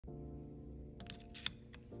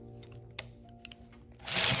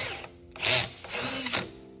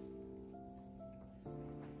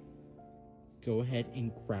go ahead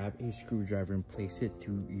and grab a screwdriver and place it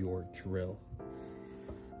through your drill.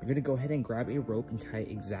 You're gonna go ahead and grab a rope and tie it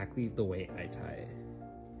exactly the way I tie it.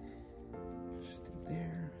 Just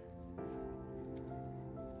there.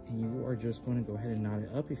 And you are just going to go ahead and knot it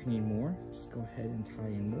up. If you need more, just go ahead and tie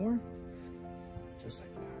in more. Just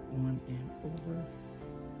like that, one and over.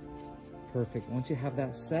 Perfect. Once you have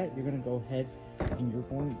that set, you're going to go ahead and you're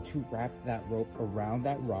going to wrap that rope around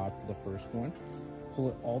that rod for the first one. Pull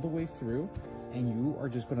it all the way through, and you are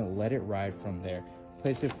just going to let it ride from there.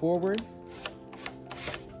 Place it forward.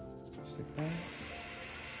 Just like that.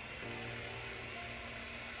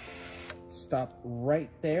 Stop right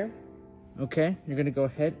there. Okay, you're gonna go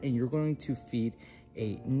ahead and you're going to feed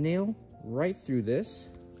a nail right through this,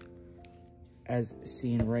 as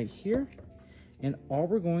seen right here. And all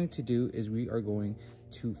we're going to do is we are going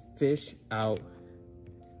to fish out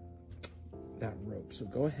that rope. So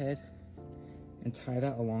go ahead and tie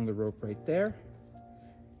that along the rope right there.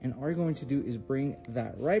 And all you're going to do is bring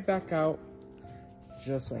that right back out,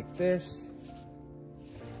 just like this.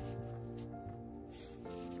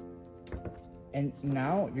 And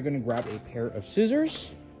now you're gonna grab a pair of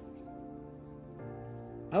scissors.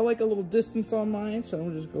 I like a little distance on mine, so I'm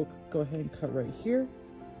gonna just go ahead and cut right here.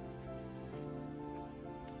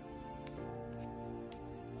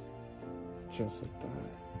 Just like that.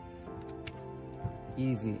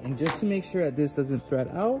 Easy. And just to make sure that this doesn't thread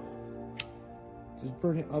out, just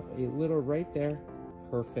burn it up a little right there.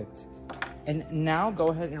 Perfect. And now go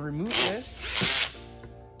ahead and remove this.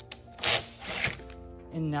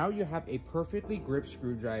 And now you have a perfectly gripped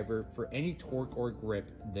screwdriver for any torque or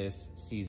grip this season.